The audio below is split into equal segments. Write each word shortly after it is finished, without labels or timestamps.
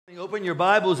Open your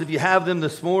Bibles, if you have them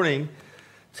this morning,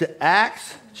 to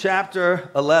Acts chapter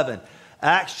 11.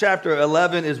 Acts chapter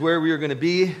 11 is where we are going to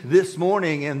be this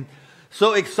morning, and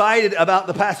so excited about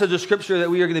the passage of Scripture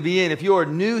that we are going to be in. If you are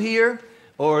new here,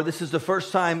 or this is the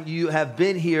first time you have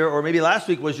been here, or maybe last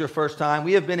week was your first time,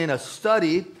 we have been in a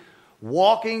study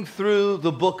walking through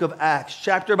the book of Acts,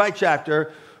 chapter by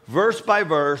chapter, verse by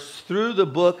verse, through the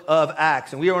book of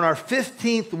Acts. And we are in our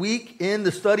 15th week in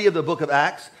the study of the book of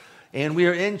Acts. And we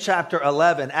are in chapter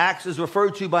 11. Acts is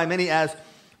referred to by many as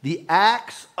the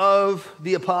Acts of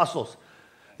the Apostles.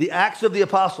 The Acts of the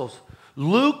Apostles.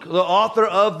 Luke, the author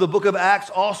of the book of Acts,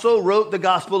 also wrote the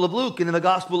Gospel of Luke. And in the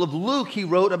Gospel of Luke, he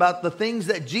wrote about the things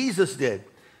that Jesus did.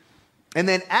 And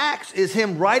then Acts is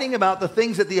him writing about the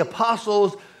things that the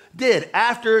apostles did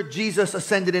after Jesus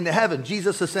ascended into heaven.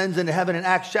 Jesus ascends into heaven in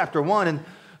Acts chapter 1. And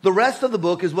the rest of the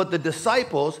book is what the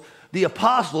disciples, the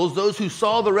apostles, those who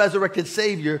saw the resurrected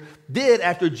Savior, did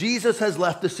after Jesus has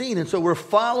left the scene. And so we're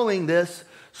following this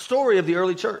story of the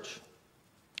early church.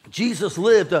 Jesus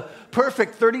lived a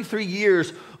perfect 33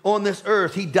 years on this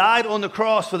earth. He died on the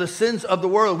cross for the sins of the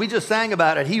world. We just sang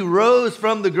about it. He rose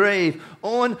from the grave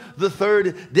on the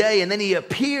third day. And then he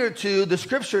appeared to, the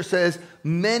scripture says,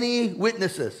 many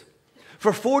witnesses.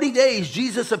 For 40 days,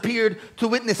 Jesus appeared to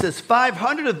witnesses,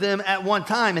 500 of them at one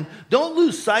time. And don't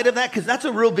lose sight of that, because that's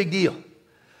a real big deal.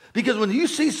 Because when you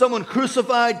see someone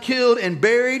crucified, killed, and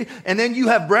buried, and then you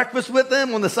have breakfast with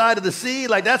them on the side of the sea,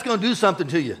 like that's going to do something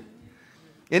to you.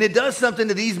 And it does something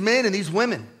to these men and these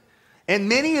women. And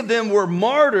many of them were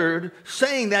martyred,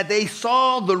 saying that they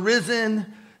saw the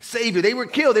risen Savior. They were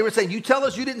killed. They were saying, you tell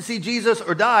us you didn't see Jesus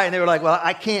or die. And they were like, well,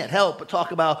 I can't help but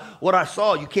talk about what I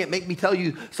saw. You can't make me tell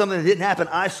you something that didn't happen.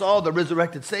 I saw the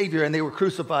resurrected Savior, and they were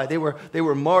crucified. They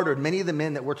were martyred, many of the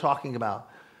men that we're talking about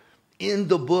in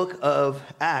the book of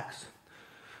Acts.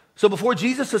 So before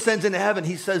Jesus ascends into heaven,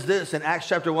 he says this in Acts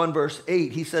chapter 1, verse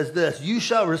 8. He says this, you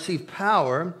shall receive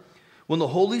power when the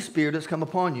Holy Spirit has come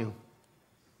upon you,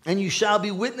 and you shall be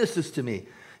witnesses to me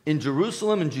in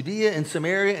Jerusalem and Judea and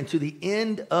Samaria and to the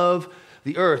end of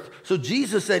the earth. So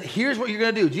Jesus said, here's what you're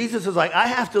going to do. Jesus is like, I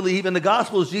have to leave. In the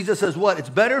Gospels, Jesus says what? It's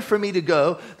better for me to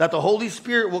go, that the Holy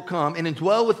Spirit will come and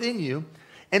indwell within you,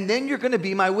 and then you're going to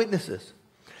be my witnesses.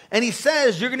 And he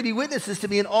says you're going to be witnesses to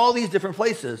me in all these different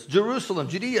places, Jerusalem,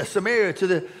 Judea, Samaria, to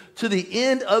the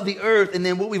end of the earth. And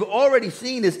then what we've already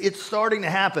seen is it's starting to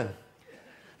happen.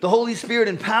 The Holy Spirit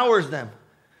empowers them.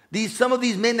 Some of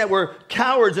these men that were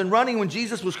cowards and running when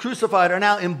Jesus was crucified are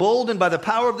now emboldened by the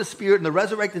power of the Spirit and the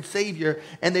resurrected Savior,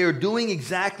 and they are doing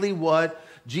exactly what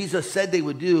Jesus said they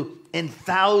would do, and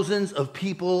thousands of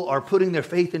people are putting their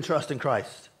faith and trust in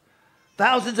Christ.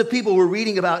 Thousands of people we're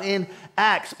reading about in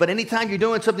Acts, but anytime you're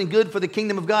doing something good for the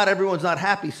kingdom of God, everyone's not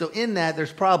happy. So in that,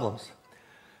 there's problems.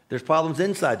 There's problems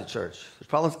inside the church. There's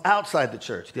problems outside the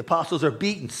church. The apostles are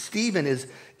beaten. Stephen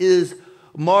is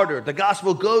martyred. The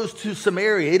gospel goes to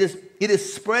Samaria. It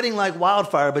is spreading like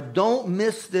wildfire, but don't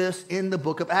miss this in the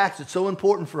book of Acts. It's so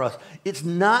important for us. It's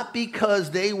not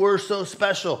because they were so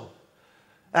special.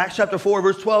 Acts chapter 4,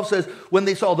 verse 12 says, when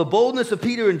they saw the boldness of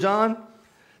Peter and John,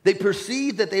 they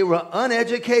perceived that they were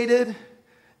uneducated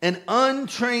and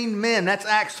untrained men. That's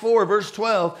Acts 4, verse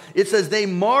 12. It says they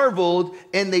marveled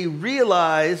and they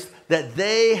realized that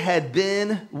they had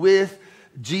been with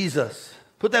Jesus.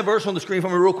 Put that verse on the screen for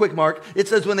me real quick, Mark. It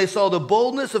says, when they saw the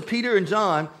boldness of Peter and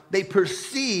John, they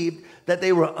perceived that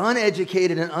they were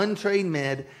uneducated and untrained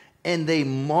men, and they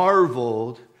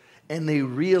marveled and they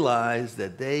realized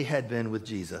that they had been with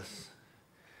Jesus.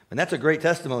 And that's a great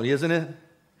testimony, isn't it?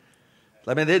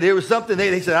 I mean, there was something,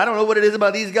 they said, I don't know what it is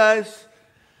about these guys.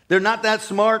 They're not that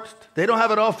smart. They don't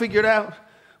have it all figured out.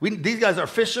 These guys are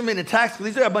fishermen and tax.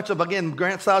 These are a bunch of, again,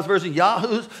 Grant Stiles version,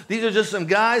 yahoos. These are just some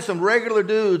guys, some regular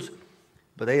dudes.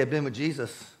 But they had been with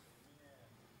Jesus.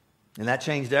 And that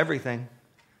changed everything.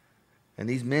 And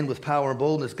these men with power and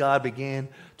boldness, God began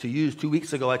to use. 2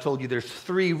 weeks ago, I told you there's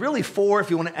three, really four,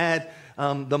 if you want to add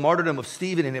the martyrdom of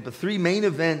Stephen in it, but three main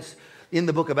events in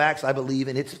the book of Acts, I believe.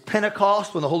 And it's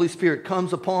Pentecost, when the Holy Spirit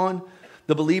comes upon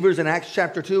the believers in Acts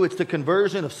chapter 2. It's the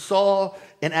conversion of Saul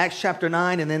in Acts chapter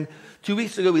 9. And then 2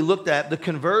 weeks ago, we looked at the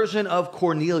conversion of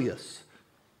Cornelius.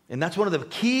 And that's one of the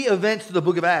key events to the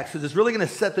book of Acts, because it's really going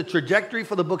to set the trajectory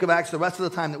for the book of Acts the rest of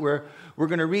the time that we're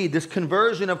going to read. This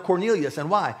conversion of Cornelius. And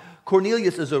why?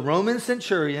 Cornelius is a Roman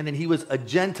centurion, and he was a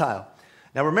Gentile.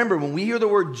 Now remember, when we hear the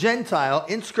word Gentile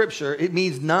in Scripture, it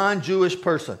means non-Jewish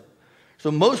person.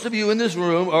 So most of you in this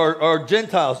room are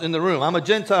Gentiles in the room. I'm a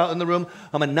Gentile in the room.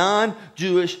 I'm a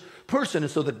non-Jewish person.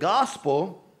 And so the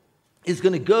gospel is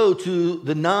going to go to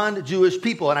the non-Jewish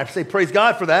people. And I say praise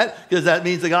God for that, because that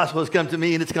means the gospel has come to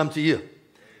me and it's come to you.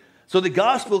 So the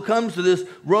gospel comes to this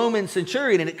Roman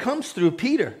centurion, and it comes through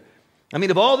Peter. I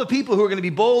mean, of all the people who are going to be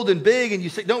bold and big, and you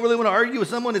say, don't really want to argue with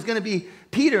someone, it's going to be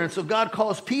Peter. And so God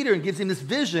calls Peter and gives him this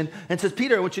vision and says,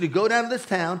 Peter, I want you to go down to this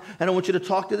town, and I want you to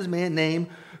talk to this man named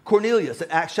Cornelius. At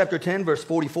Acts chapter 10, verse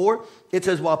 44, it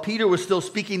says, while Peter was still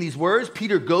speaking these words,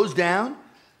 Peter goes down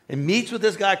and meets with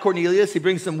this guy Cornelius. He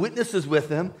brings some witnesses with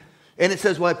him. And it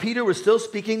says, while Peter was still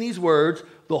speaking these words,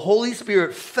 the Holy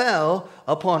Spirit fell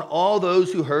upon all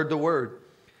those who heard the word.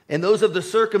 And those of the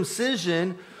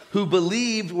circumcision who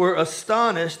believed were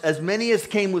astonished, as many as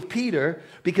came with Peter,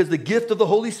 because the gift of the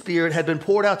Holy Spirit had been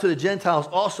poured out to the Gentiles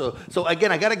also. So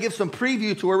again, I got to give some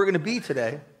preview to where we're going to be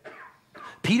today.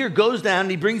 Peter goes down and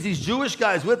he brings these Jewish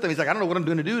guys with him. He's like, I don't know what I'm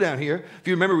going to do down here. If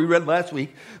you remember, we read last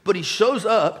week. But he shows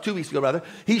up, 2 weeks ago rather.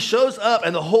 He shows up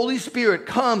and the Holy Spirit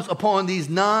comes upon these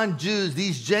non-Jews,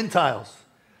 these Gentiles.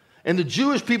 And the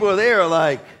Jewish people are there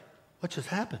like, what just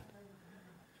happened?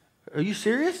 Are you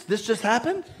serious? This just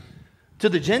happened? To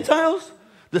the Gentiles?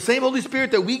 The same Holy Spirit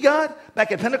that we got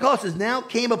back at Pentecost is now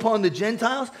came upon the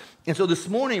Gentiles. And so this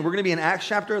morning, we're going to be in Acts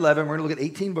chapter 11. We're going to look at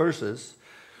 18 verses.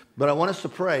 But I want us to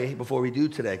pray before we do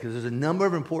today, because there's a number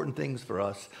of important things for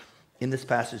us in this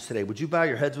passage today. Would you bow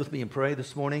your heads with me and pray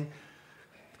this morning?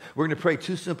 We're going to pray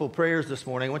 2 simple prayers this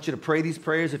morning. I want you to pray these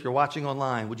prayers if you're watching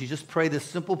online. Would you just pray this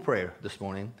simple prayer this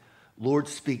morning? Lord,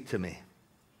 speak to me.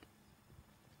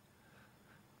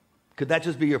 Could that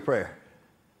just be your prayer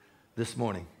this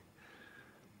morning?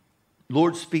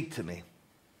 Lord, speak to me.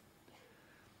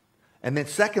 And then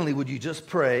secondly, would you just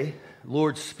pray,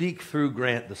 Lord, speak through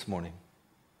Grant this morning?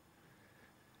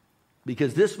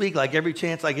 Because this week, like every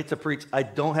chance I get to preach, I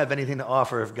don't have anything to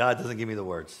offer if God doesn't give me the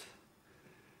words.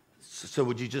 So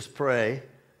would you just pray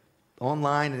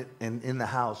online and in the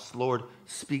house, Lord,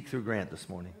 speak through Grant this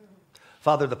morning.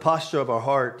 Father, the posture of our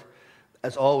heart,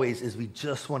 as always, is we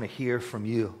just want to hear from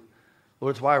you.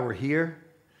 Lord, it's why we're here.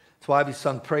 It's why we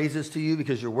sung praises to you,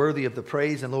 because you're worthy of the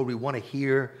praise. And Lord, we want to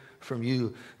hear from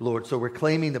you, Lord. So we're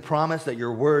claiming the promise that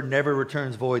your word never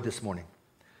returns void this morning.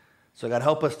 So God,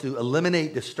 help us to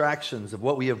eliminate distractions of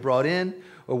what we have brought in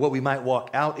or what we might walk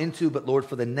out into. But Lord,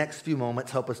 for the next few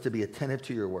moments, help us to be attentive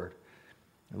to your word.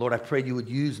 And Lord, I pray you would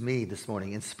use me this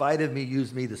morning. In spite of me,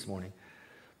 use me this morning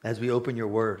as we open your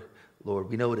word.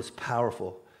 Lord, we know it is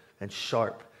powerful and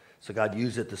sharp. So God,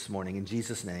 use it this morning in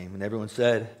Jesus' name. And everyone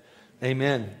said,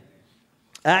 amen.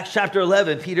 Acts chapter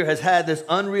 11, Peter has had this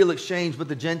unreal exchange with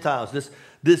the Gentiles,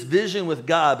 this vision with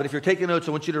God. But if you're taking notes,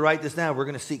 I want you to write this down. We're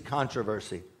going to seek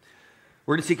controversy.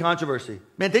 We're going to see controversy.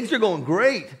 Man, things are going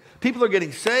great. People are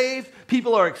getting saved.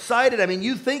 People are excited. I mean,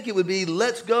 you think it would be,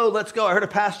 let's go, let's go. I heard a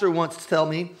pastor once tell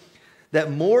me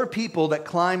that more people that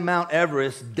climb Mount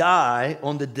Everest die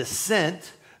on the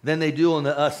descent than they do on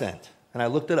the ascent. And I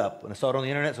looked it up, and I saw it on the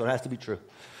internet, so it has to be true.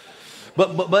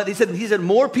 But he said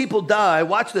more people die,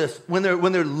 watch this, when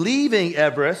they're leaving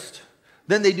Everest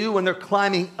than they do when they're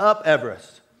climbing up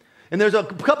Everest. And there's a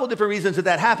couple different reasons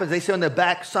that happens. They say on the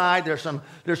backside there's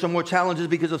some more challenges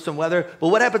because of some weather. But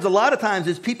what happens a lot of times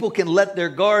is people can let their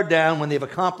guard down when they've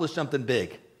accomplished something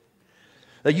big.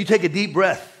 Like you take a deep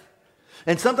breath.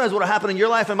 And sometimes what will happen in your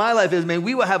life and my life is, man,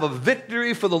 we will have a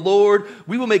victory for the Lord.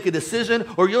 We will make a decision,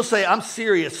 or you'll say, I'm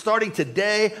serious. Starting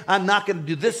today, I'm not going to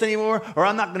do this anymore, or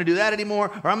I'm not going to do that anymore,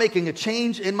 or I'm making a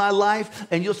change in my life.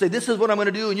 And you'll say, this is what I'm going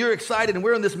to do. And you're excited, and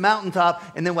we're on this mountaintop.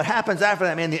 And then what happens after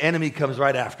that, man, the enemy comes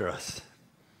right after us.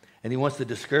 And he wants to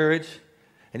discourage,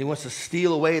 and he wants to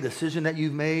steal away a decision that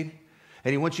you've made.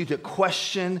 And he wants you to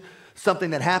question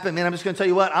something that happened. Man, I'm just going to tell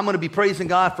you what, I'm going to be praising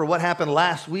God for what happened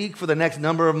last week for the next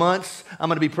number of months. I'm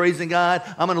going to be praising God.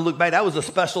 I'm going to look back. That was a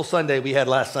special Sunday we had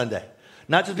last Sunday.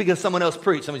 Not just because someone else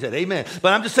preached. Somebody said, amen.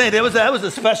 But I'm just saying that was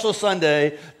a special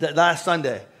Sunday, that last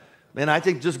Sunday. Man, I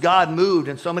think just God moved,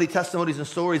 and so many testimonies and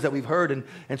stories that we've heard.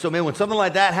 And so, man, when something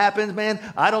like that happens, man,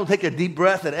 I don't take a deep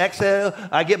breath and exhale.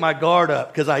 I get my guard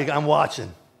up because I'm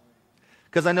watching.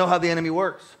 Because I know how the enemy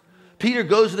works. Peter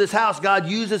goes to this house. God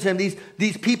uses him.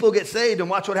 These people get saved. And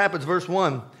watch what happens. Verse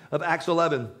 1 of Acts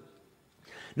 11.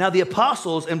 Now the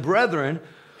apostles and brethren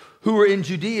who were in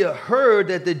Judea heard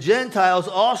that the Gentiles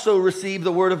also received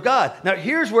the word of God. Now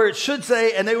here's where it should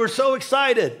say, and they were so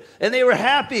excited, and they were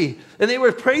happy, and they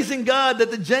were praising God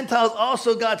that the Gentiles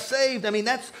also got saved. I mean,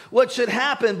 that's what should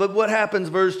happen. But what happens,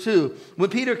 verse 2? When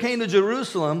Peter came to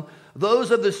Jerusalem, those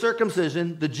of the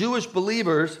circumcision, the Jewish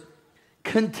believers,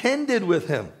 contended with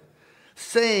him,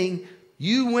 saying,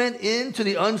 you went into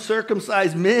the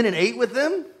uncircumcised men and ate with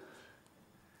them?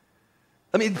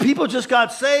 I mean, people just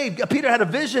got saved. Peter had a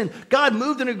vision. God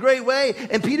moved in a great way.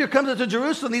 And Peter comes into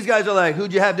Jerusalem. These guys are like,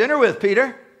 who'd you have dinner with,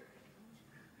 Peter?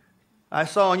 I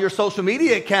saw on your social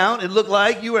media account, it looked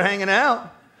like you were hanging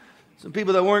out. Some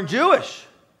people that weren't Jewish.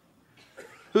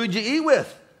 Who'd you eat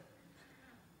with?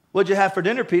 What'd you have for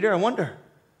dinner, Peter? I wonder.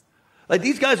 Like,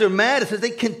 these guys are mad. It says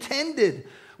they contended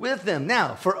with them.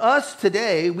 Now, for us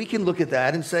today, we can look at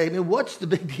that and say, I mean, what's the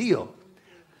big deal?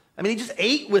 I mean, he just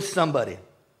ate with somebody.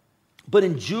 But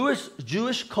in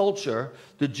Jewish culture,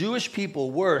 the Jewish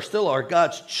people still are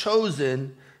God's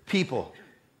chosen people.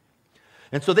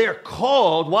 And so they are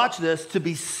called, watch this, to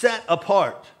be set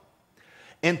apart.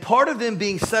 And part of them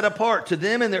being set apart to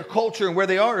them and their culture and where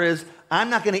they are is,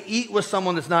 I'm not going to eat with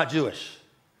someone that's not Jewish.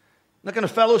 I'm not going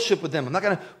to fellowship with them. I'm not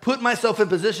going to put myself in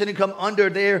position and come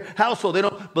under their household. They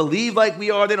don't believe like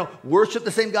we are. They don't worship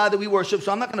the same God that we worship.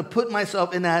 So I'm not going to put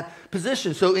myself in that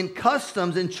position. So in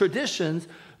customs and traditions,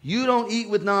 you don't eat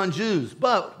with non-Jews.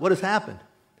 But what has happened?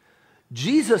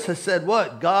 Jesus has said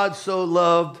what? God so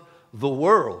loved the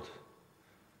world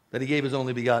that he gave his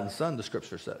only begotten son, the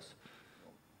scripture says.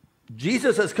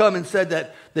 Jesus has come and said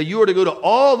that you are to go to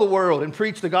all the world and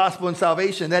preach the gospel and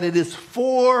salvation, that it is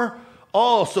for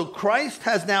all. So Christ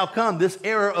has now come, this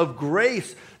era of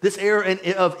grace, this era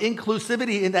of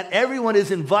inclusivity, in that everyone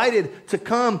is invited to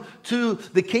come to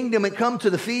the kingdom and come to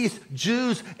the feast,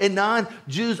 Jews and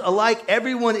non-Jews alike.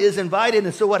 Everyone is invited.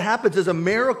 And so what happens is a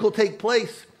miracle takes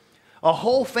place. A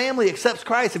whole family accepts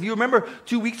Christ. If you remember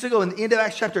 2 weeks ago in the end of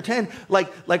Acts chapter 10,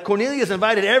 like Cornelius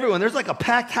invited everyone. There's like a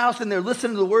packed house in there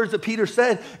listening to the words that Peter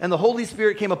said, and the Holy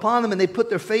Spirit came upon them, and they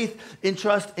put their faith and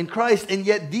trust in Christ. And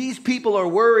yet these people are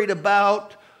worried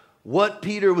about what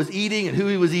Peter was eating and who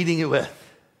he was eating it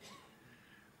with.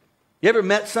 You ever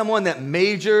met someone that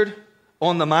majored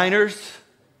on the minors?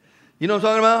 You know what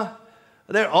I'm talking about?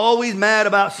 They're always mad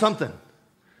about something.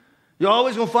 You're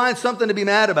always going to find something to be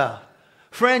mad about.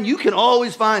 Friend, you can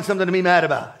always find something to be mad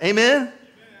about. Amen?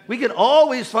 We can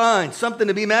always find something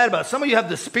to be mad about. Some of you have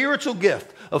the spiritual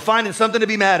gift of finding something to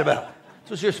be mad about.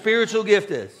 That's what your spiritual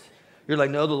gift is. You're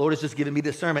like, no, the Lord has just given me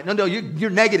discernment. No, you're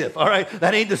negative, all right?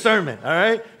 That ain't discernment, all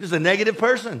right? You're just a negative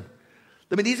person.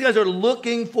 I mean, these guys are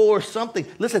looking for something.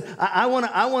 Listen, I want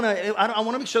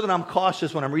to make sure that I'm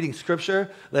cautious when I'm reading scripture,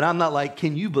 that I'm not like,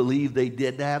 can you believe they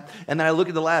did that? And then I look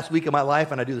at the last week of my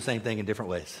life and I do the same thing in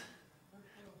different ways.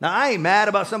 Now, I ain't mad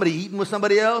about somebody eating with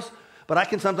somebody else, but I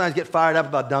can sometimes get fired up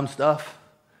about dumb stuff.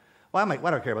 Why do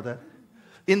I care about that?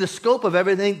 In the scope of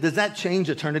everything, does that change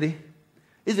eternity?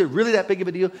 Is it really that big of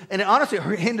a deal? And it honestly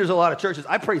hinders a lot of churches.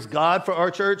 I praise God for our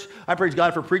church. I praise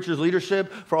God for preachers'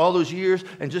 leadership for all those years.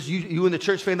 And just you and the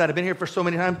church family that have been here for so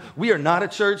many times. We are not a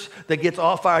church that gets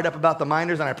all fired up about the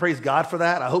minors, and I praise God for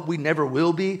that. I hope we never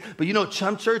will be. But you know,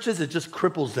 some churches, it just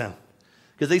cripples them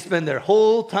because they spend their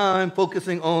whole time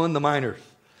focusing on the minors.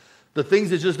 The things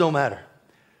that just don't matter.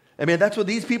 I mean, that's what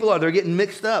these people are. They're getting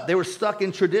mixed up. They were stuck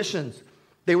in traditions.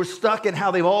 They were stuck in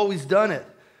how they've always done it.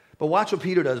 But watch what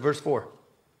Peter does, verse 4.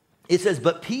 It says,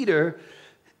 but Peter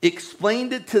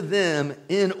explained it to them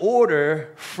in order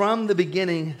from the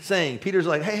beginning, saying, Peter's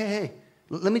like, hey,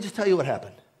 let me just tell you what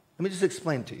happened. Let me just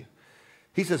explain it to you.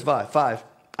 He says, 5,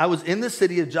 I was in the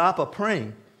city of Joppa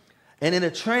praying, and in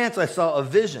a trance I saw a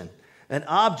vision. An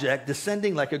object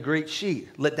descending like a great sheet,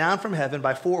 let down from heaven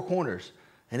by 4 corners.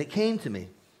 And it came to me.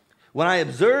 When I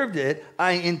observed it,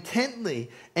 and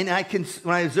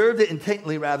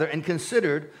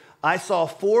considered, I saw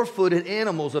 4-footed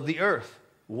animals of the earth,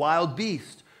 wild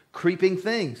beasts, creeping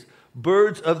things,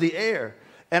 birds of the air.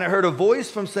 And I heard a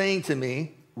voice from saying to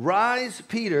me, rise,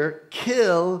 Peter,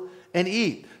 kill and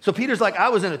eat. So Peter's like, I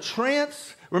was in a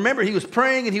trance. Remember, he was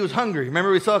praying and he was hungry. Remember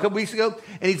we saw a couple weeks ago?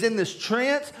 And he's in this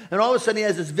trance, and all of a sudden he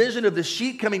has this vision of the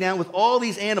sheet coming down with all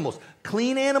these animals,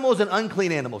 clean animals and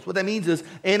unclean animals. What that means is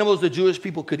animals the Jewish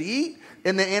people could eat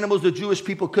and the animals the Jewish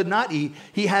people could not eat.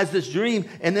 He has this dream,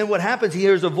 and then what happens, he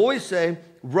hears a voice say,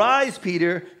 rise,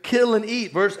 Peter, kill and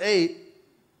eat. Verse 8,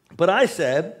 but I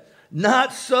said,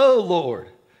 not so, Lord,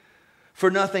 for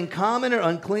nothing common or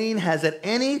unclean has at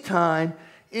any time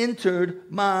entered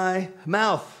my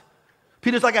mouth.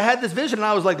 Peter's like, I had this vision, and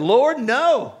I was like, Lord,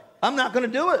 no, I'm not going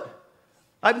to do it.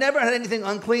 I've never had anything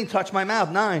unclean touch my mouth.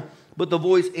 9, but the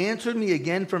voice answered me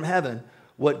again from heaven,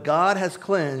 what God has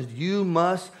cleansed, you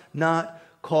must not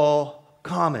call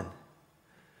common.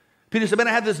 Peter said, man,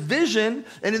 I had this vision,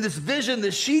 and in this vision,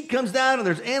 the sheet comes down, and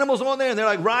there's animals on there, and they're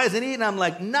like, rise and eat. And I'm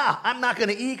like, nah, I'm not going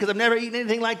to eat because I've never eaten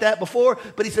anything like that before.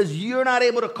 But he says, you're not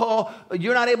able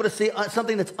to say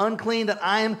something that's unclean that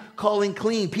I am calling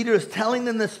clean. Peter is telling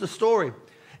them the story.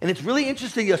 And it's really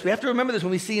interesting, yes, we have to remember this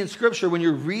when we see in Scripture, when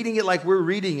you're reading it like we're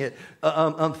reading it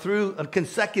through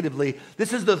consecutively.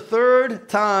 This is the 3rd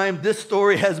time this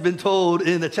story has been told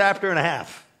in a chapter and a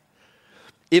half.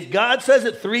 If God says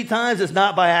it 3 times, it's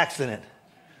not by accident.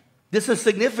 This is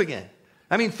significant.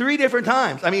 I mean, 3 different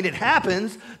times. I mean, it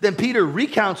happens, then Peter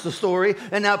recounts the story,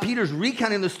 and now Peter's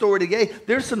recounting the story again.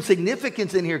 There's some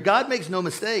significance in here. God makes no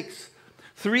mistakes.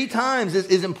 3 times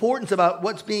is importance about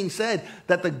what's being said,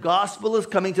 that the gospel is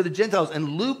coming to the Gentiles.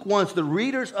 And Luke wants the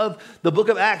readers of the book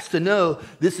of Acts to know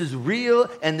this is real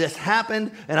and this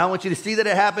happened, and I want you to see that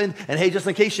it happened. And hey, just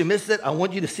in case you missed it, I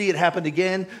want you to see it happened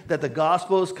again, that the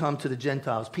gospel has come to the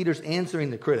Gentiles. Peter's answering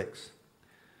the critics.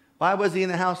 Why was he in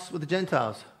the house with the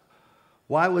Gentiles?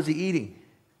 Why was he eating?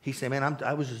 He said, man,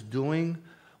 I was just doing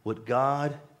what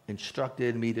God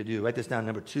instructed me to do. Write this down,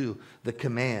 number 2, the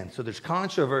command. So there's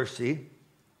controversy.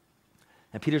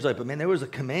 And Peter's like, but man, there was a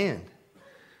command.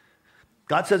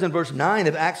 God says in verse 9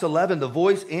 of Acts 11, the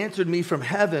voice answered me from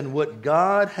heaven, what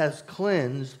God has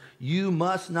cleansed, you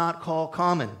must not call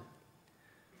common.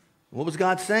 What was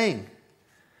God saying?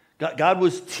 God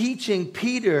was teaching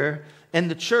Peter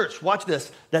and the church, watch this,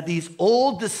 that these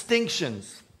old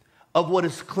distinctions of what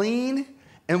is clean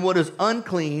and what is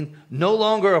unclean no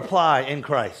longer apply in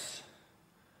Christ.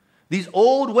 These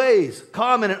old ways,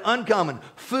 common and uncommon,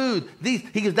 food, he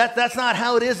goes, that's not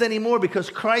how it is anymore because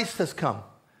Christ has come.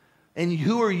 And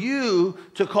who are you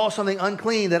to call something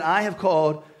unclean that I have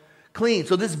called clean?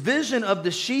 So this vision of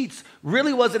the sheets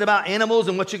really wasn't about animals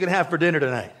and what you can have for dinner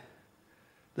tonight.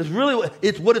 That's really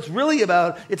what it's really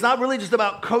about. It's not really just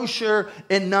about kosher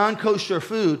and non-kosher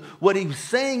food. What he was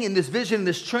saying in this vision,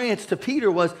 this trance to Peter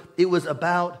was, it was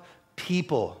about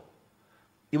people.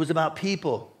 It was about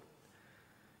people.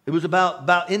 It was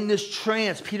about in this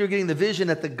trance, Peter getting the vision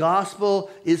that the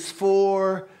gospel is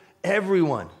for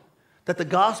everyone. That the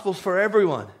gospel's for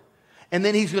everyone. And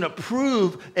then he's going to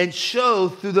prove and show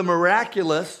through the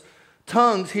miraculous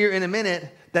tongues here in a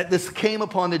minute that this came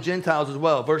upon the Gentiles as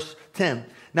well. Verse 10.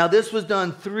 Now this was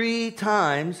done 3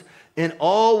 times, and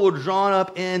all were drawn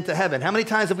up into heaven. How many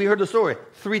times have we heard the story?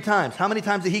 3 times. How many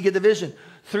times did he get the vision?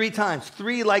 3 times.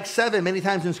 3 like 7. Many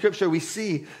times in Scripture we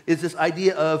see is this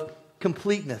idea of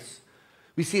completeness.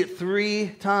 We see it 3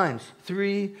 times.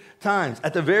 3 times.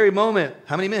 At the very moment,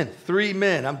 how many men? 3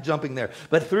 men. I'm jumping there.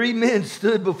 But 3 men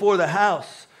stood before the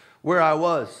house where I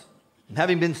was, and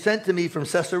having been sent to me from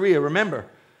Caesarea. Remember,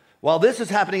 while this is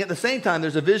happening at the same time,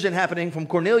 there's a vision happening from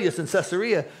Cornelius in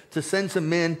Caesarea to send some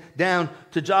men down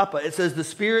to Joppa. It says, the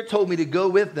Spirit told me to go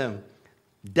with them,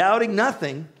 doubting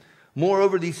nothing.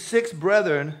 Moreover, these 6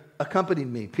 brethren accompanied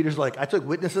me. Peter's like, I took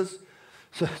witnesses.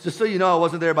 So just so you know, I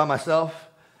wasn't there by myself.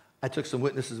 I took some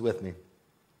witnesses with me.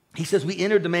 He says, we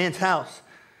entered the man's house,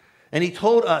 and he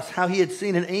told us how he had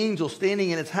seen an angel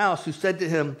standing in his house who said to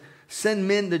him, send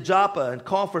men to Joppa and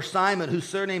call for Simon, whose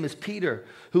surname is Peter,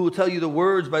 who will tell you the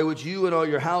words by which you and all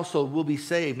your household will be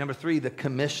saved. Number 3, the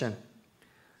commission.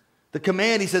 The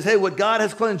command, he says, hey, what God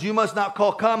has cleansed, you must not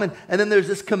call common. And then there's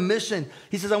this commission.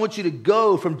 He says, I want you to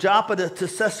go from Joppa to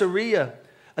Caesarea.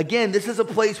 Again, this is a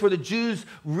place where the Jews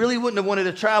really wouldn't have wanted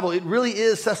to travel. It really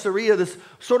is Caesarea, this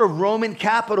sort of Roman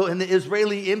capital in the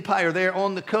Israeli Empire there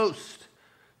on the coast.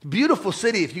 Beautiful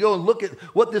city. If you go and look at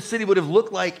what this city would have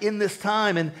looked like in this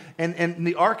time and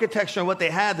the architecture and what they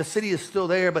had, the city is still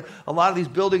there, but a lot of these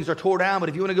buildings are torn down. But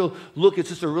if you want to go look, it's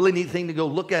just a really neat thing to go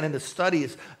look at and to study.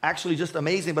 It's actually just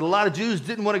amazing. But a lot of Jews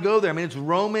didn't want to go there. I mean, it's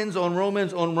Romans on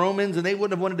Romans on Romans, and they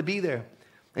wouldn't have wanted to be there.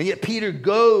 And yet Peter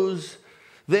goes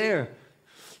there,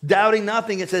 doubting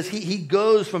nothing. It says he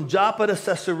goes from Joppa to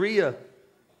Caesarea,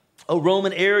 a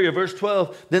Roman area. Verse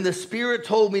 12, then the Spirit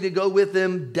told me to go with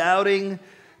them, doubting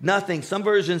nothing. Some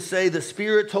versions say the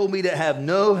Spirit told me to have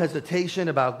no hesitation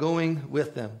about going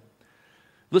with them.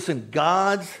 Listen,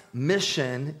 God's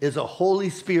mission is a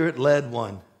Holy Spirit-led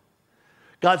one.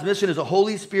 God's mission is a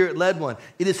Holy Spirit-led one.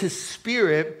 It is His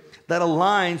Spirit that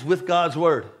aligns with God's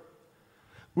Word.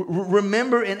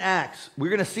 Remember in Acts, we're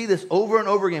going to see this over and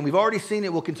over again. We've already seen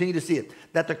it. We'll continue to see it.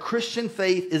 That the Christian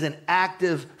faith is an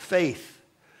active faith.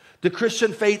 The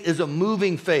Christian faith is a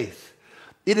moving faith.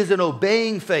 It is an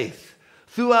obeying faith.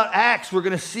 Throughout Acts, we're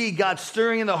going to see God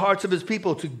stirring in the hearts of His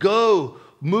people to go,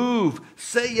 move,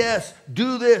 say yes,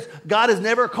 do this. God has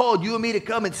never called you and me to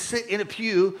come and sit in a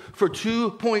pew for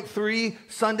 2.3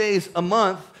 Sundays a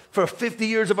month for 50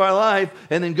 years of our life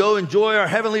and then go enjoy our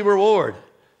heavenly reward.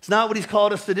 It's not what He's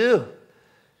called us to do.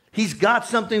 He's got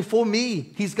something for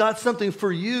me. He's got something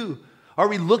for you. Are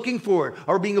we looking for it?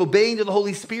 Are we being obedient to the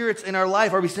Holy Spirit in our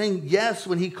life? Are we saying yes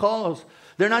when He calls?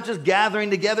 They're not just gathering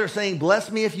together saying, bless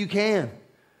me if you can.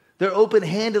 They're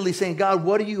open-handedly saying, God,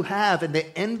 what do you have? And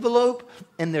the envelope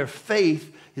and their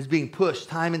faith is being pushed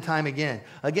time and time again.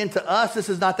 Again, to us, this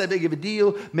is not that big of a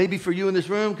deal. Maybe for you in this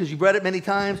room, because you've read it many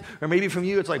times. Or maybe from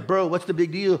you, it's like, bro, what's the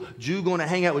big deal? Jew going to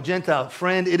hang out with Gentile.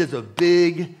 Friend, it is a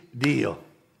big deal.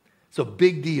 It's a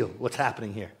big deal what's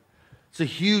happening here. It's a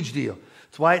huge deal.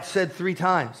 It's why it's said 3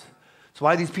 times. It's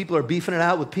why these people are beefing it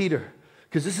out with Peter.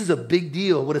 Because this is a big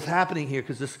deal, what is happening here,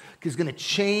 because this is going to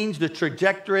change the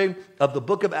trajectory of the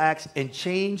book of Acts and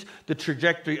change the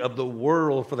trajectory of the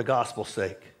world for the gospel's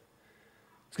sake.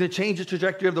 It's going to change the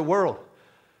trajectory of the world.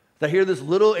 That here, this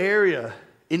little area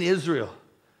in Israel,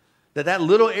 that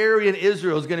little area in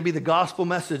Israel is going to be the gospel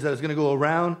message that is going to go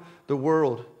around the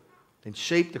world and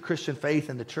shape the Christian faith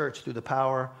and the church through the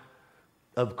power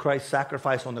of Christ's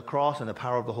sacrifice on the cross and the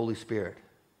power of the Holy Spirit.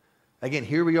 Again,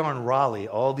 here we are in Raleigh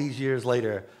all these years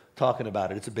later talking about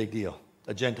it. It's a big deal.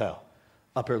 A Gentile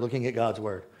up here looking at God's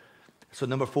word. So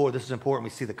number 4, this is important.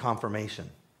 We see the confirmation.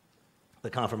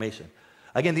 The confirmation.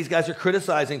 Again, these guys are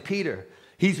criticizing Peter.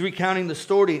 He's recounting the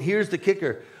story, and here's the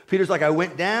kicker. Peter's like, I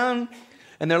went down,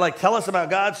 and they're like, tell us about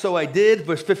God. So I did.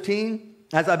 Verse 15,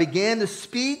 as I began to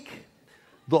speak,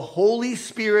 the Holy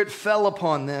Spirit fell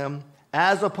upon them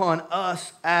as upon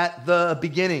us at the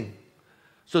beginning.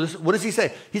 So what does he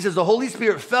say? He says the Holy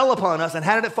Spirit fell upon us. And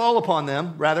how did it fall upon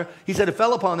them? Rather, he said it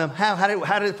fell upon them. How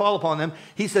did it fall upon them?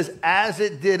 He says, as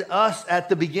it did us at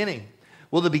the beginning.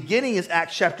 Well, the beginning is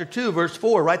Acts chapter 2, verse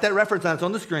 4. Write that reference down. It's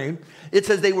on the screen. It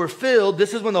says they were filled.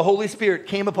 This is when the Holy Spirit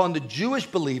came upon the Jewish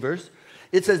believers.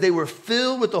 It says they were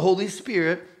filled with the Holy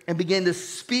Spirit and began to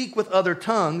speak with other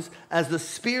tongues as the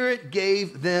Spirit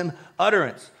gave them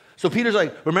utterance. So Peter's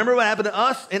like, remember what happened to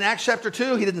us in Acts chapter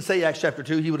 2? He didn't say Acts chapter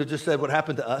 2. He would have just said what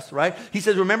happened to us, right? He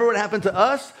says, remember what happened to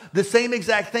us? The same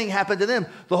exact thing happened to them.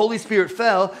 The Holy Spirit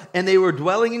fell, and they were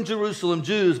dwelling in Jerusalem,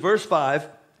 Jews, verse 5,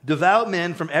 devout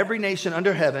men from every nation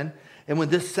under heaven. And when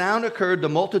this sound occurred, the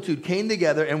multitude came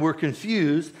together and were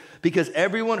confused because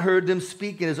everyone heard them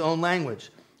speak in his own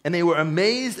language. And they were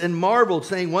amazed and marveled,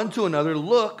 saying one to another,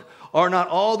 look, are not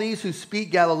all these who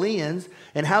speak Galileans?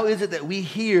 And how is it that we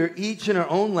hear each in our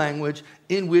own language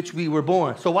in which we were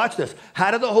born? So watch this. How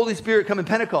did the Holy Spirit come in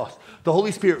Pentecost? The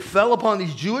Holy Spirit fell upon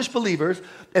these Jewish believers,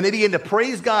 and they began to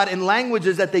praise God in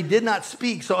languages that they did not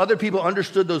speak, so other people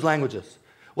understood those languages.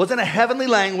 It wasn't a heavenly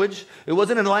language. It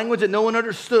wasn't a language that no one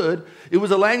understood. It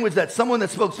was a language that someone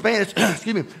that spoke Spanish,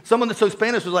 someone that spoke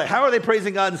Spanish was like, how are they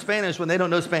praising God in Spanish when they don't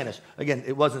know Spanish? Again,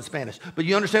 it wasn't Spanish. But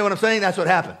you understand what I'm saying? That's what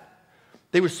happened.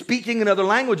 They were speaking in other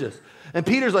languages. And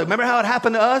Peter's like, remember how it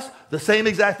happened to us? The same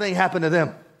exact thing happened to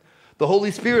them. The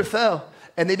Holy Spirit fell,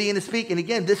 and they began to speak. And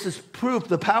again, this is proof.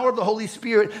 The power of the Holy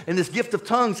Spirit and this gift of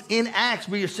tongues in Acts,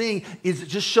 where you're seeing, is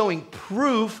just showing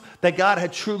proof that God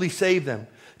had truly saved them.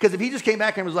 Because if he just came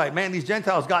back and was like, man, these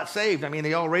Gentiles got saved. I mean,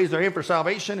 they all raised their hand for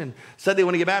salvation and said they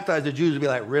want to get baptized. The Jews would be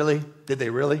like, really? Did they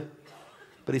really?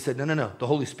 But he said, no. The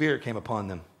Holy Spirit came upon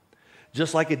them,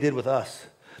 just like it did with us.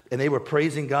 And they were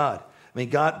praising God. I mean,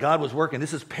 God was working.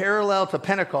 This is parallel to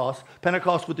Pentecost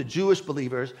with the Jewish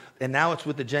believers, and now it's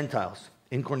with the Gentiles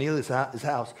in Cornelius'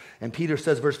 house. And Peter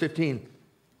says, verse 15,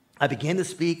 I began to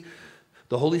speak.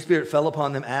 The Holy Spirit fell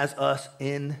upon them as us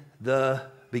in the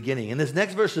beginning. And this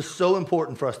next verse is so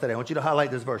important for us today. I want you to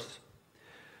highlight this verse.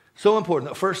 So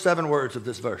important. The first 7 words of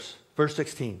this verse. Verse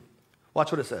 16.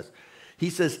 Watch what it says. He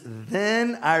says,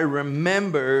 then I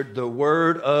remembered the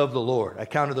word of the Lord. I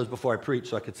counted those before I preached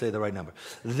so I could say the right number.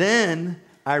 Then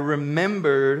I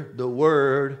remembered the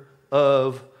word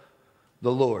of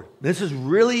the Lord. This is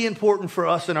really important for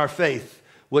us in our faith,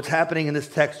 what's happening in this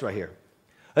text right here.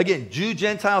 Again,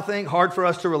 Jew-Gentile thing, hard for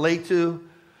us to relate to,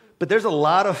 but there's a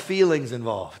lot of feelings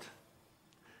involved.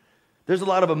 There's a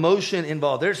lot of emotion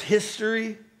involved. There's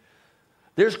history.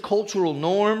 There's cultural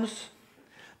norms.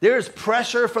 There's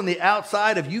pressure from the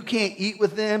outside of you can't eat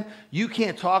with them, you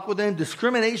can't talk with them.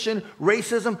 Discrimination,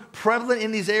 racism, prevalent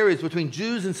in these areas between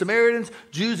Jews and Samaritans,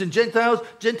 Jews and Gentiles,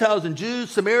 Gentiles and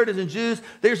Jews, Samaritans and Jews.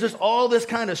 There's just all this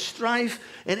kind of strife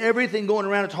and everything going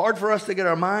around. It's hard for us to get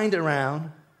our mind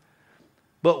around.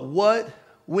 But what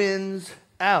wins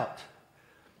out?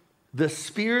 The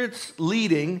Spirit's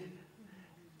leading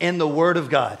and the Word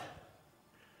of God.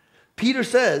 Peter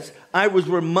says, I was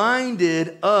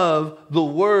reminded of the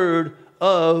word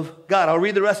of God. I'll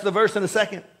read the rest of the verse in a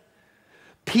second.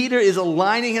 Peter is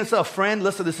aligning himself. Friend,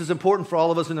 listen, this is important for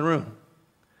all of us in the room.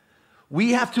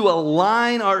 We have to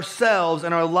align ourselves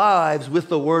and our lives with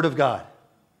the word of God.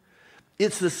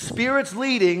 It's the Spirit's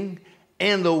leading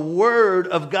and the word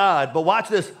of God. But watch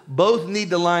this, both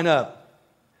need to line up.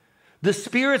 The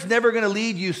Spirit's never going to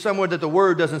lead you somewhere that the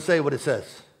word doesn't say what it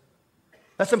says.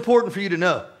 That's important for you to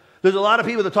know. There's a lot of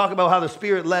people that talk about how the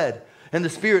Spirit led and the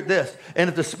Spirit this.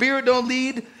 And if the Spirit don't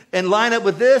lead and line up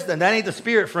with this, then that ain't the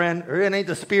Spirit, friend, or it ain't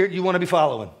the Spirit you want to be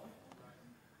following.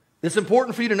 It's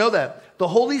important for you to know that. The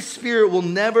Holy Spirit will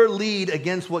never lead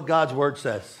against what God's Word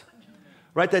says.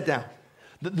 Write that down.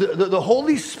 The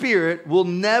Holy Spirit will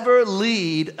never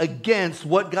lead against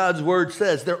what God's word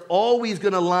says. They're always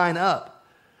going to line up.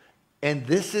 And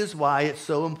this is why it's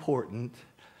so important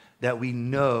that we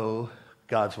know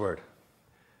God's word.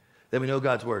 That we know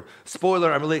God's word.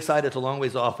 Spoiler, I'm really excited. It's a long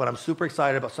ways off, but I'm super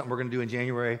excited about something we're going to do in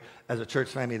January as a church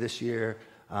family this year,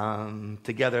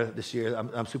 together this year.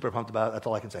 I'm super pumped about it. That's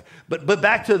all I can say. But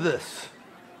back to this.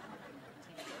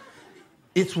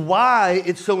 It's why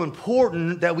it's so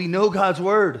important that we know God's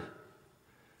word.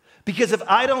 Because if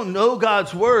I don't know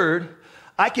God's word,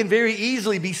 I can very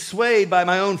easily be swayed by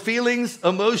my own feelings,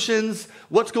 emotions,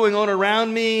 what's going on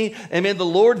around me, and man, the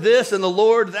Lord this and the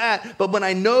Lord that. But when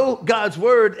I know God's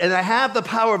word and I have the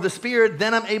power of the Spirit,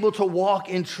 then I'm able to walk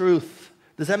in truth.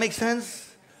 Does that make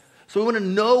sense? So we want to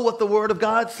know what the word of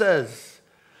God says.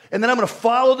 And then I'm going to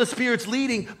follow the Spirit's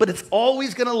leading, but it's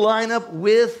always going to line up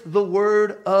with the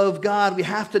word of God. We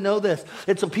have to know this.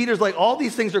 And so Peter's like, all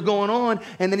these things are going on.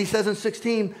 And then he says in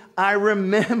 16, I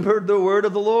remembered the word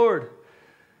of the Lord.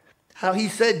 How he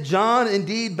said, John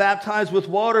indeed baptized with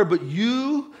water, but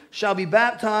you shall be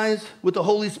baptized with the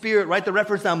Holy Spirit. Write the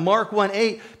reference down, Mark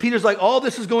 1:8. Peter's like, all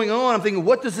this is going on. I'm thinking,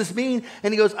 what does this mean?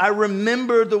 And he goes, I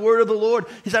remembered the word of the Lord.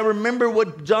 He said, I remember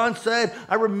what John said.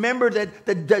 I remember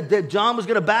that John was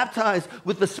going to baptize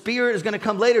with the Spirit is going to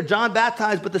come later. John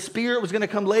baptized, but the Spirit was going to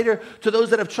come later to those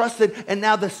that have trusted. And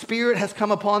now the Spirit has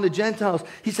come upon the Gentiles.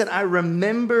 He said, I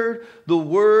remembered the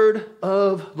word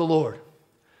of the Lord.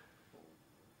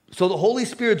 So the Holy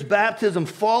Spirit's baptism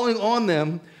falling on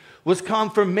them was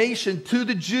confirmation to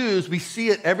the Jews. We see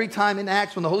it every time in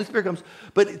Acts when the Holy Spirit comes,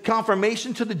 but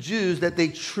confirmation to the Jews that they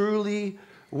truly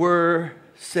were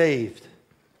saved,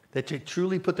 that they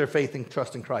truly put their faith and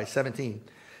trust in Christ. 17.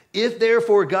 If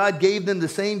therefore God gave them the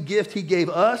same gift he gave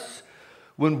us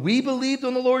when we believed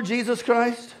on the Lord Jesus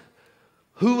Christ,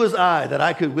 who was I that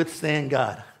I could withstand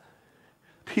God?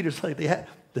 Peter's like,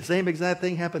 the same exact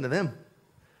thing happened to them.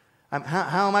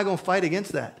 How am I going to fight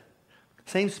against that?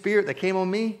 Same Spirit that came on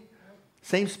me,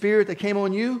 same Spirit that came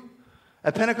on you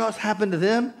at Pentecost happened to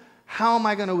them. How am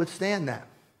I going to withstand that?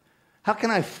 How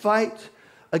can I fight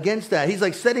against that? He's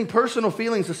like setting personal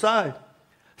feelings aside,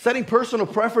 setting personal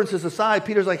preferences aside.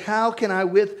 Peter's like, how can I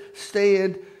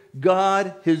withstand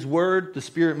God, his word, the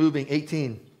Spirit moving?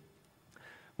 18.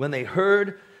 When they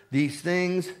heard these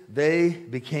things, they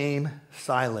became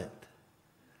silent.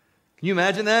 Can you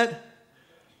imagine that?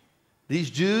 These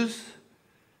Jews,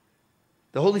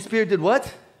 the Holy Spirit did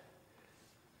what?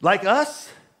 Like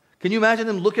us? Can you imagine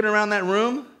them looking around that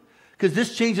room? Because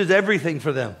this changes everything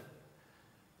for them.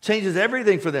 Changes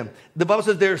everything for them. The Bible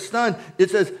says they're stunned. It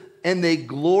says, and they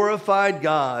glorified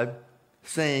God,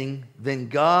 saying, then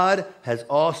God has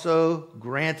also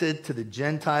granted to the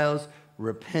Gentiles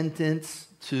repentance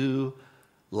to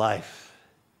life.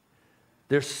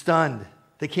 They're stunned.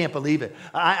 They can't believe it.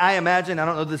 I imagine, I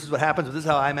don't know if this is what happens, but this is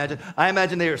how I imagine. I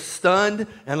imagine they are stunned,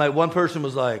 and like one person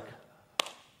was like,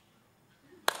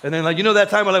 and then like, you know that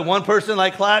time where like one person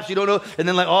like claps, you don't know, and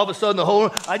then like all of a sudden the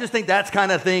whole, I just think that's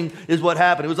kind of thing is what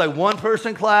happened. It was like one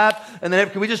person clapped, and then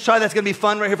can we just try, that's going to be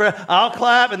fun right here. I'll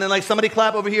clap, and then like somebody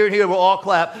clap over here and here, we'll all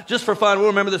clap. Just for fun, we'll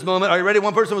remember this moment. Are you ready?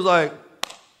 One person was like,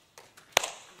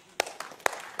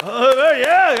 oh,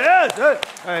 yeah.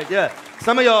 All right, yeah.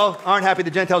 Some of y'all aren't happy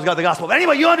the Gentiles got the gospel. But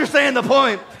anyway, you understand the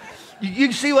point.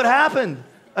 You see what happened.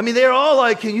 I mean, they're all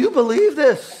like, can you believe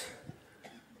this?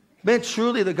 Man,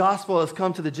 truly the gospel has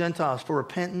come to the Gentiles for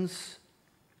repentance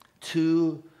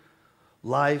to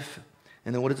life.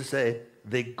 And then what does it say?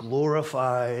 They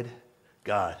glorified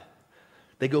God.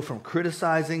 They go from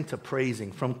criticizing to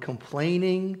praising, from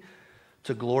complaining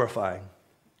to glorifying.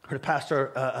 I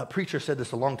heard a preacher said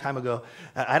this a long time ago.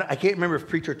 I can't remember if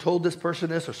preacher told this person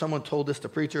this or someone told this to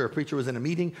preacher, or preacher was in a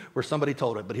meeting where somebody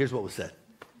told it, but here's what was said.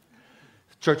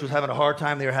 The church was having a hard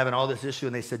time. They were having all this issue,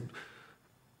 and they said,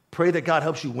 pray that God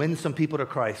helps you win some people to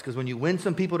Christ, because when you win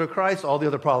some people to Christ, all the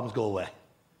other problems go away.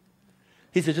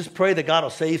 He said, just pray that God will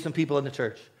save some people in the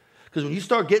church. Because when you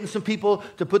start getting some people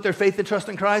to put their faith and trust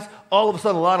in Christ, all of a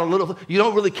sudden you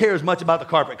don't really care as much about the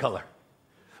carpet color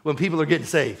when people are getting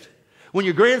saved. When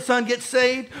your grandson gets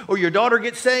saved, or your daughter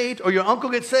gets saved, or your uncle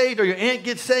gets saved, or your aunt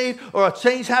gets saved, or a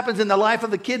change happens in the life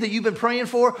of the kid that you've been praying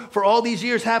for all these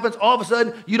years happens, all of a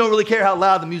sudden, you don't really care how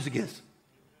loud the music is.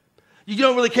 You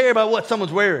don't really care about what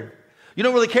someone's wearing. You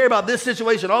don't really care about this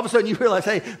situation. All of a sudden, you realize,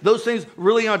 hey, those things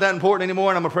really aren't that important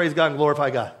anymore, and I'm going to praise God and glorify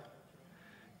God.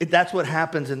 That's what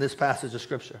happens in this passage of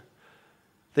Scripture.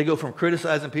 They go from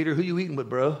criticizing Peter, who you eating with,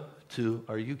 bro, to,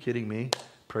 are you kidding me?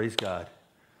 Praise God.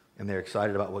 And they're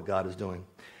excited about what God is doing.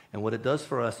 And what it does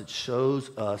for us, it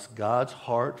shows us God's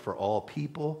heart for all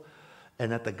people,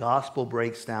 and that the gospel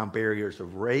breaks down barriers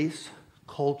of race,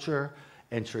 culture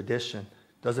and tradition.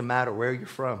 Doesn't matter where you're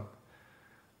from.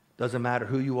 Doesn't matter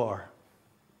who you are.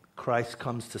 Christ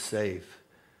comes to save,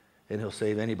 and he'll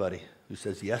save anybody who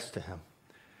says yes to him.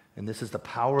 And this is the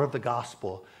power of the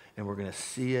gospel, and we're going to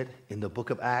see it in the book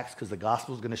of Acts because the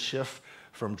gospel is going to shift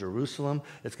from Jerusalem.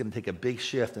 It's going to take a big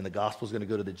shift, and the gospel is going to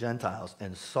go to the Gentiles,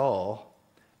 and Saul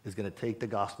is going to take the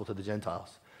gospel to the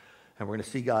Gentiles. And we're going to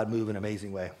see God move in an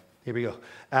amazing way. Here we go.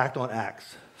 Act on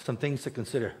Acts. Some things to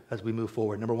consider as we move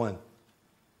forward. Number one,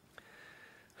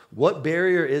 what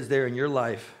barrier is there in your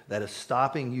life that is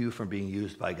stopping you from being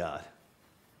used by God?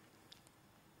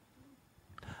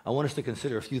 I want us to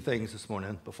consider a few things this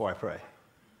morning before I pray.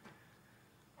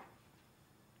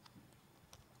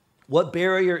 What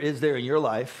barrier is there in your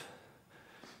life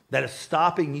that is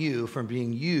stopping you from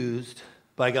being used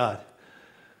by God?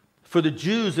 For the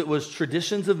Jews, it was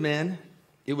traditions of men.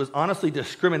 It was honestly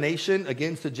discrimination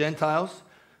against the Gentiles.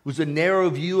 It was a narrow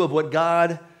view of what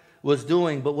God was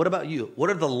doing. But what about you? What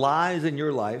are the lies in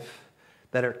your life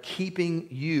that are keeping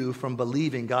you from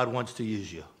believing God wants to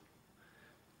use you?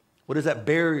 What is that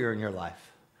barrier in your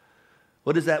life?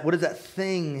 What is that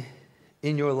thing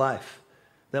in your life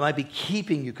that might be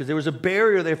keeping you? Because there was a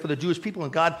barrier there for the Jewish people,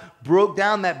 and God broke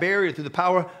down that barrier through the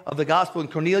power of the gospel in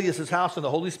Cornelius' house and the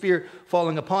Holy Spirit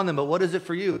falling upon them. But what is it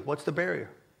for you? What's the barrier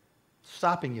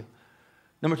stopping you?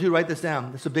 Number two, write this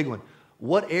down. This is a big one.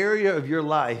 What area of your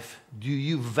life do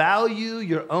you value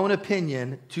your own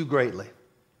opinion too greatly?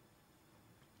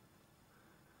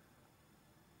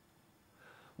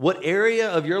 What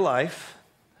area of your life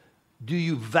do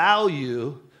you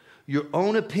value your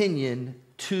own opinion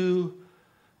too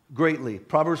greatly?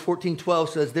 Proverbs 14:12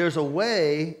 says, there's a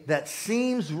way that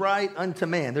seems right unto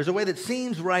man. There's a way that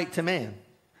seems right to man,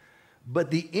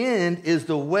 but the end is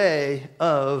the way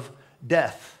of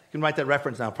death. You can write that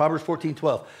reference now. Proverbs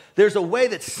 14:12. There's a way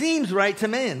that seems right to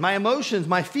man. My emotions,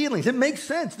 my feelings, it makes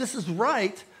sense. This is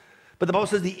right. But the Bible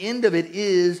says the end of it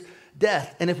is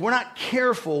death. And if we're not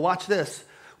careful, watch this,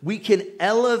 we can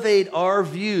elevate our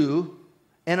view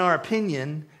and our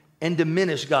opinion and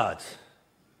diminish God's.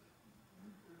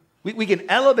 We can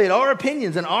elevate our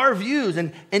opinions and our views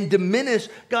and diminish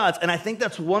God's. And I think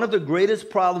that's one of the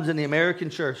greatest problems in the American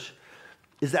church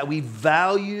is that we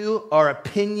value our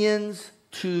opinions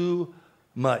too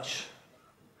much.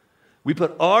 We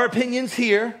put our opinions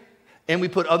here and we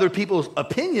put other people's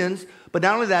opinions, but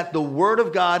not only that, the Word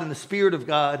of God and the Spirit of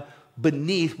God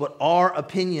beneath what our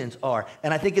opinions are.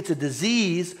 And I think it's a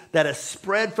disease that has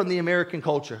spread from the American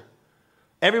culture.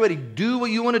 Everybody do what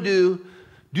you want to do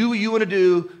what you want to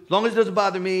do, as long as it doesn't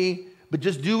bother me, but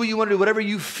just do what you want to do, whatever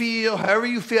you feel, however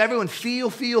you feel. Everyone feel.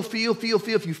 If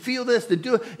you feel this, then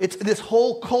do it. It's this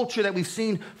whole culture that we've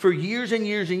seen for years and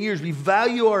years and years. We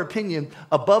value our opinion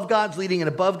above God's leading and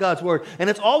above God's word. And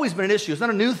it's always been an issue. It's not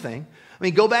a new thing. I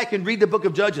mean, go back and read the book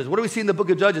of Judges. What do we see in the book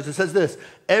of Judges? It says this,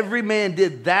 every man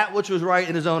did that which was right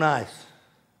in his own eyes.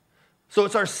 So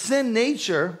it's our sin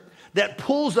nature that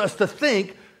pulls us to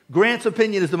think Grant's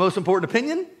opinion is the most important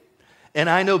opinion, and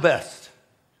I know best.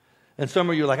 And some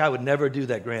of you are like, I would never do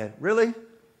that, Grant. Really?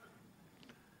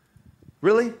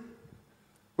 Really?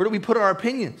 Where do we put our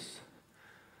opinions?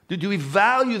 Do we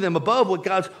value them above what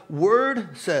God's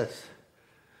word says?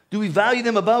 Do we value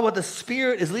them above what the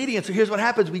Spirit is leading? And so here's what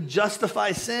happens. We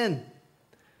justify sin.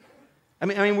 I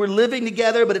mean, we're living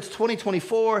together, but it's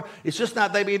 2024. It's just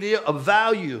not that big a deal of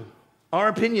value, our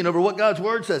opinion over what God's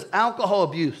word says. Alcohol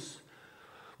abuse.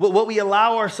 What we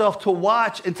allow ourselves to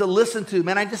watch and to listen to.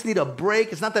 Man, I just need a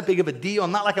break. It's not that big of a deal.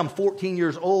 I'm not like I'm 14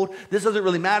 years old. This doesn't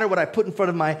really matter what I put in front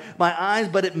of my eyes,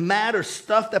 but it matters.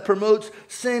 Stuff that promotes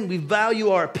sin. We value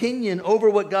our opinion over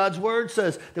what God's word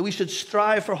says, that we should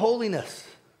strive for holiness.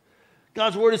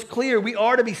 God's word is clear. We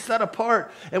are to be set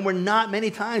apart, and we're not. Many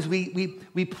times we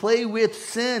play with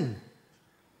sin,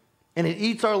 and it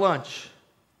eats our lunch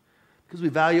because we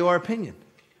value our opinion.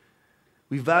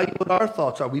 We value what our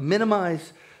thoughts are. We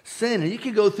minimize sin. And you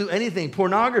can go through anything,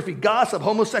 pornography, gossip,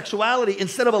 homosexuality,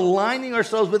 instead of aligning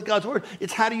ourselves with God's word.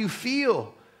 It's how do you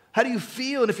feel? How do you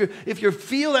feel? And if you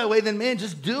feel that way, then man,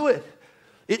 just do it.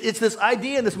 It's this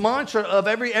idea and this mantra of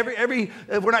every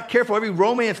if we're not careful, every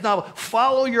romance novel,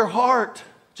 follow your heart.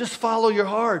 Just follow your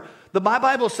heart. My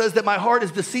Bible says that my heart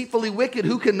is deceitfully wicked.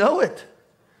 Who can know it?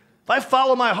 If I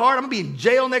follow my heart, I'm going to be in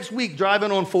jail next week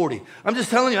driving on 40. I'm just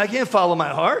telling you, I can't follow my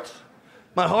heart.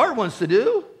 My heart wants to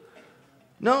do.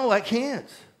 No, I can't.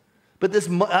 But this,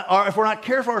 if we're not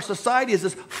careful, our society is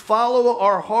this follow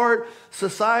our heart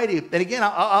society. And again,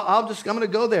 I'm going to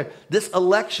go there. This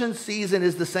election season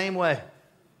is the same way.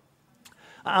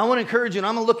 I want to encourage you, and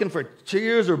I'm not looking for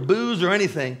cheers or boos or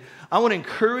anything. I want to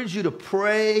encourage you to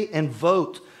pray and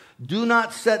vote. Do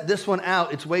not set this one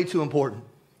out. It's way too important.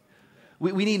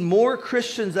 We need more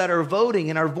Christians that are voting,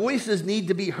 and our voices need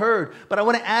to be heard. But I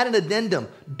want to add an addendum.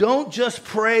 Don't just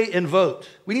pray and vote.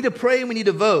 We need to pray and we need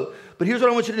to vote. But here's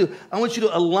what I want you to do. I want you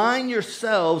to align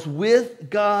yourselves with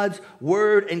God's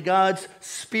word and God's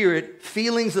spirit,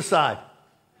 feelings aside.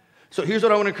 So here's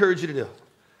what I want to encourage you to do.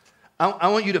 I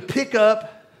want you to pick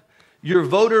up your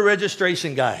voter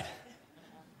registration guide.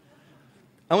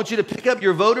 I want you to pick up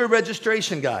your voter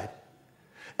registration guide.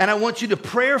 And I want you to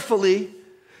prayerfully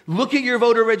look at your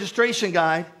voter registration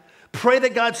guide, pray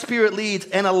that God's Spirit leads,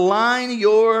 and align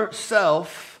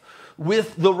yourself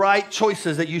with the right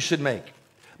choices that you should make.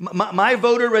 My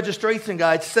voter registration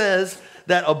guide says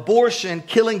that abortion,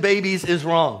 killing babies, is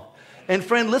wrong. And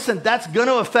friend, listen, that's going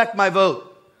to affect my vote.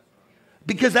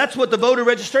 Because that's what the voter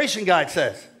registration guide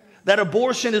says, that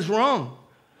abortion is wrong.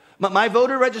 My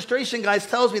voter registration guide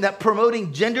tells me that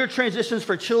promoting gender transitions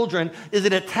for children is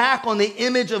an attack on the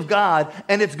image of God,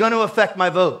 and it's going to affect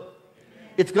my vote.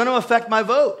 It's going to affect my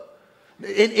vote.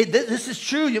 This is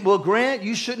true. Well, Grant,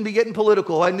 you shouldn't be getting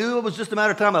political. I knew it was just a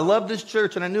matter of time. I love this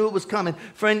church, and I knew it was coming.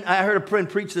 Friend, I heard a friend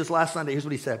preach this last Sunday. Here's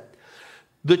what he said.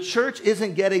 The church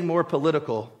isn't getting more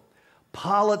political.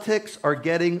 Politics are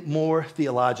getting more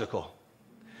theological.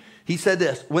 He said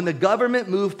this, when the government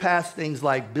moved past things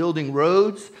like building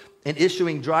roads and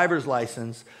issuing driver's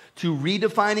license to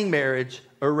redefining marriage,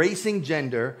 erasing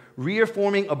gender,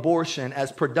 reaffirming abortion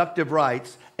as productive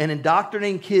rights, and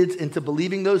indoctrinating kids into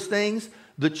believing those things,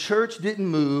 the church didn't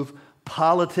move,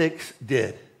 politics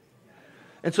did.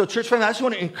 And so, church family, I just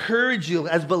want to encourage you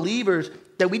as believers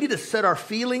that we need to set our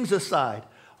feelings aside,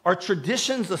 our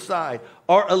traditions aside,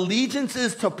 our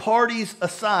allegiances to parties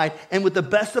aside, and with the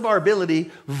best of our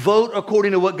ability, vote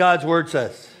according to what God's word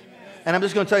says. Amen. And I'm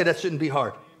just going to tell you that shouldn't be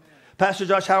hard. Pastor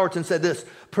Josh Howerton said this,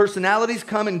 personalities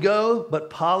come and go, but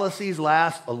policies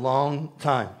last a long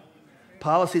time.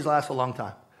 Policies last a long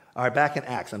time. All right, back in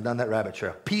Acts. I'm done that rabbit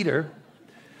trail. Peter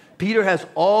has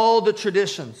all the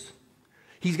traditions.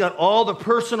 He's got all the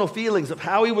personal feelings of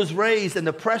how he was raised and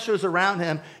the pressures around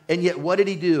him. And yet, what did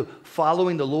he do?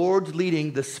 Following the Lord's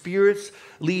leading, the Spirit's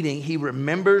leading, he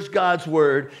remembers God's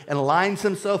word and aligns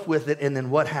himself with it. And then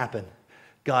what happened?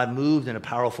 God moved in a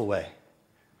powerful way.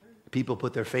 People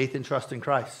put their faith and trust in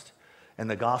Christ. And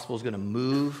the gospel is going to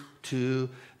move to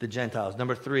the Gentiles.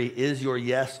 Number 3, is your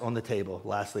yes on the table?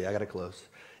 Lastly, I got to close.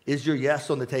 Is your yes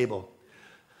on the table?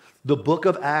 The book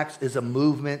of Acts is a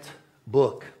movement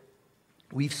book.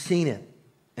 We've seen it,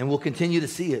 and we'll continue to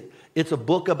see it. It's a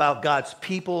book about God's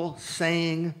people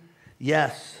saying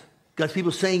yes. God's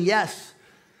people saying yes.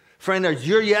 Friend, there's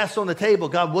your yes on the table.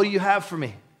 God, what do you have for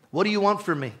me? What do you want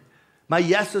from me? My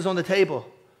yes is on the table.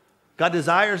 God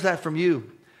desires that from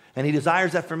you, and he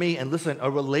desires that for me. And listen, a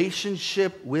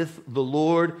relationship with the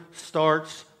Lord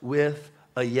starts with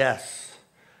a yes,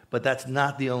 but that's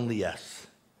not the only yes.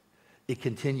 It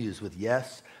continues with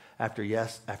yes after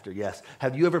yes after yes.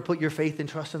 Have you ever put your faith and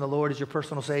trust in the Lord as your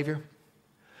personal Savior?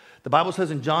 The Bible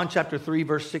says in John chapter 3,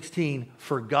 verse 16,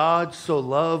 for God so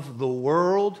loved the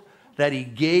world that he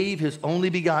gave his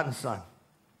only begotten Son.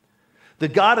 The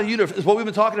God of the universe is what we've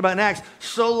been talking about in Acts.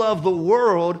 So loved the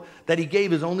world that he gave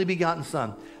his only begotten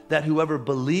Son, that whoever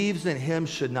believes in him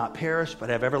should not perish but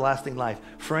have everlasting life.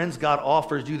 Friends, God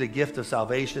offers you the gift of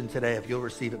salvation today if you'll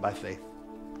receive it by faith.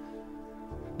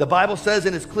 The Bible says,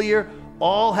 and it's clear,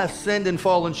 all have sinned and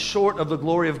fallen short of the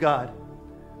glory of God.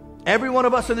 Every one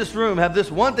of us in this room have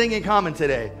this one thing in common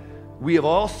today. We have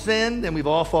all sinned and we've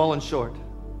all fallen short.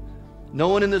 No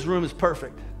one in this room is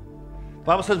perfect. The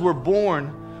Bible says we're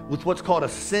born with what's called a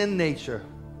sin nature.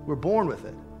 We're born with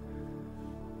it.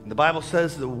 And the Bible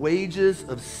says the wages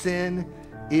of sin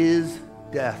is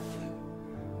death.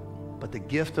 But the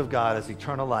gift of God is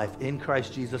eternal life in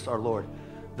Christ Jesus our Lord.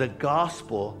 The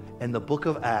gospel and the book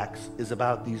of Acts is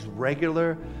about these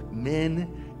regular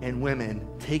men and women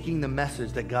taking the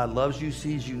message that God loves you,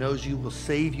 sees you, knows you, will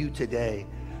save you today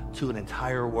to an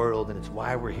entire world, and it's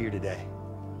why we're here today.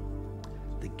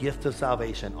 The gift of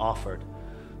salvation offered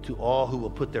to all who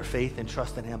will put their faith and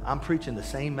trust in him. I'm preaching the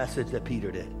same message that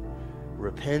Peter did.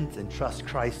 Repent and trust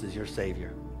Christ as your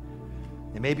Savior.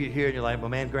 And maybe you're here and you're like, well,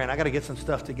 man, Grant, I got to get some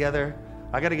stuff together.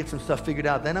 I got to get some stuff figured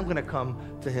out. Then I'm going to come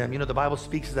to him. You know, the Bible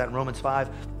speaks of that in Romans 5.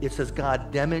 It says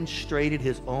God demonstrated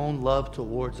his own love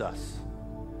towards us.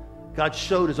 God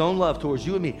showed his own love towards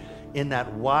you and me in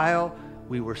that while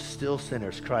we were still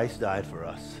sinners, Christ died for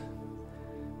us.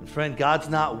 And friend, God's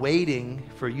not waiting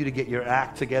for you to get your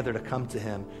act together to come to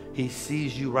him. He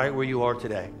sees you right where you are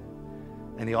today.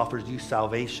 And he offers you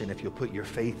salvation if you'll put your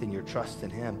faith and your trust in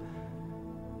him.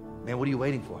 Man, what are you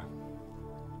waiting for?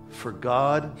 For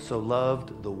God so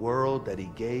loved the world that he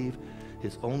gave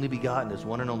his only begotten, his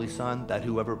one and only Son, that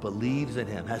whoever believes in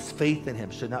him, has faith in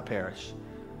him, should not perish,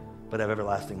 but have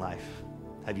everlasting life.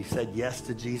 Have you said yes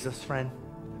to Jesus, friend?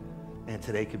 And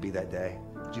today could be that day.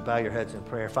 Would you bow your heads in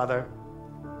prayer? Father,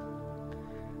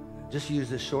 just use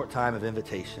this short time of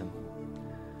invitation.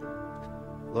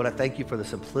 Lord, I thank you for the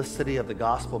simplicity of the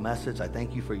gospel message. I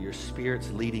thank you for your Spirit's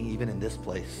leading even in this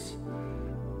place.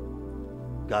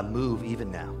 God, move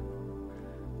even now.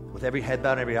 With every head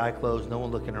bowed and every eye closed, no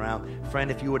one looking around. Friend,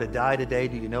 if you were to die today,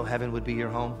 do you know heaven would be your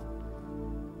home?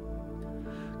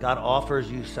 God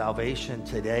offers you salvation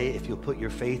today if you'll put your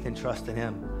faith and trust in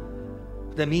him.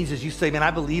 What that means is you say, man,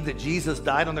 I believe that Jesus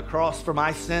died on the cross for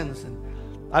my sins, and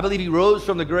I believe he rose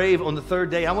from the grave on the third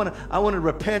day. I want to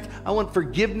repent. I want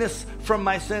forgiveness from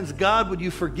my sins. God, would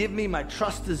you forgive me? My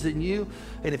trust is in you.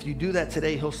 And if you do that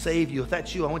today, he'll save you. If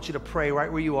that's you, I want you to pray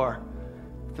right where you are.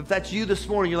 If that's you this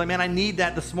morning, you're like, man, I need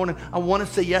that this morning. I want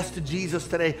to say yes to Jesus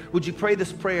today. Would you pray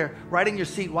this prayer right in your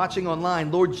seat, watching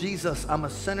online? Lord Jesus, I'm a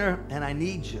sinner and I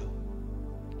need you.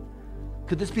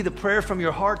 Could this be the prayer from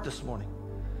your heart this morning?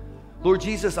 Lord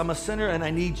Jesus, I'm a sinner and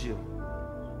I need you.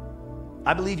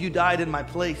 I believe you died in my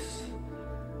place,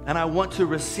 and I want to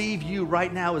receive you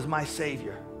right now as my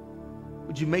Savior.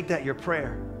 Would you make that your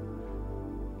prayer?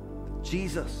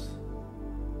 Jesus,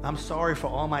 I'm sorry for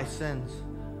all my sins.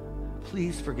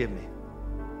 Please forgive me.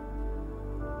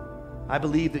 I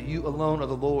believe that you alone are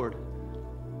the Lord,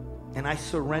 and I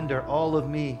surrender all of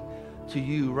me to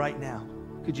you right now.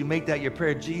 Could you make that your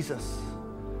prayer? Jesus,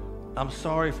 I'm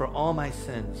sorry for all my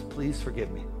sins. Please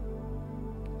forgive me.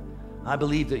 I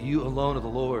believe that you alone are the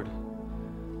Lord,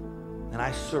 and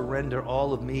I surrender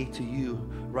all of me to you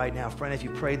right now. Friend, if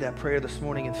you prayed that prayer this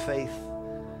morning in faith,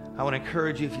 I want to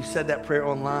encourage you, if you said that prayer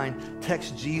online,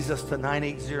 text Jesus to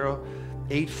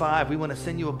 98085. We want to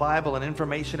send you a Bible and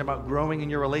information about growing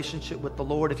in your relationship with the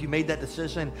Lord. If you made that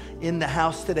decision in the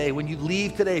house today, when you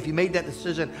leave today, if you made that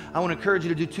decision, I want to encourage you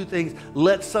to do two things.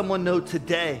 Let someone know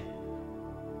today.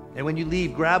 And when you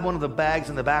leave, grab one of the bags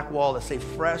in the back wall that say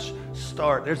Fresh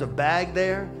Start. There's a bag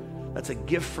there that's a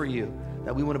gift for you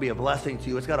that we want to be a blessing to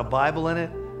you. It's got a Bible in it,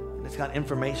 and it's got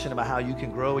information about how you can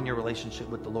grow in your relationship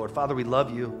with the Lord. Father, we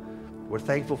love you. We're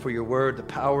thankful for your word, the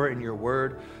power in your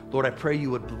word. Lord, I pray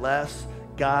you would bless,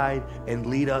 guide, and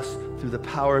lead us through the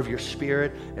power of your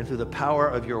Spirit and through the power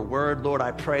of your word. Lord,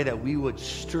 I pray that we would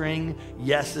string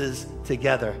yeses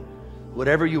together.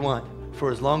 Whatever you want,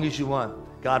 for as long as you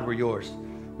want, God, we're yours.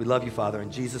 We love you, Father.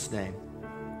 In Jesus' name,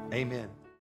 amen.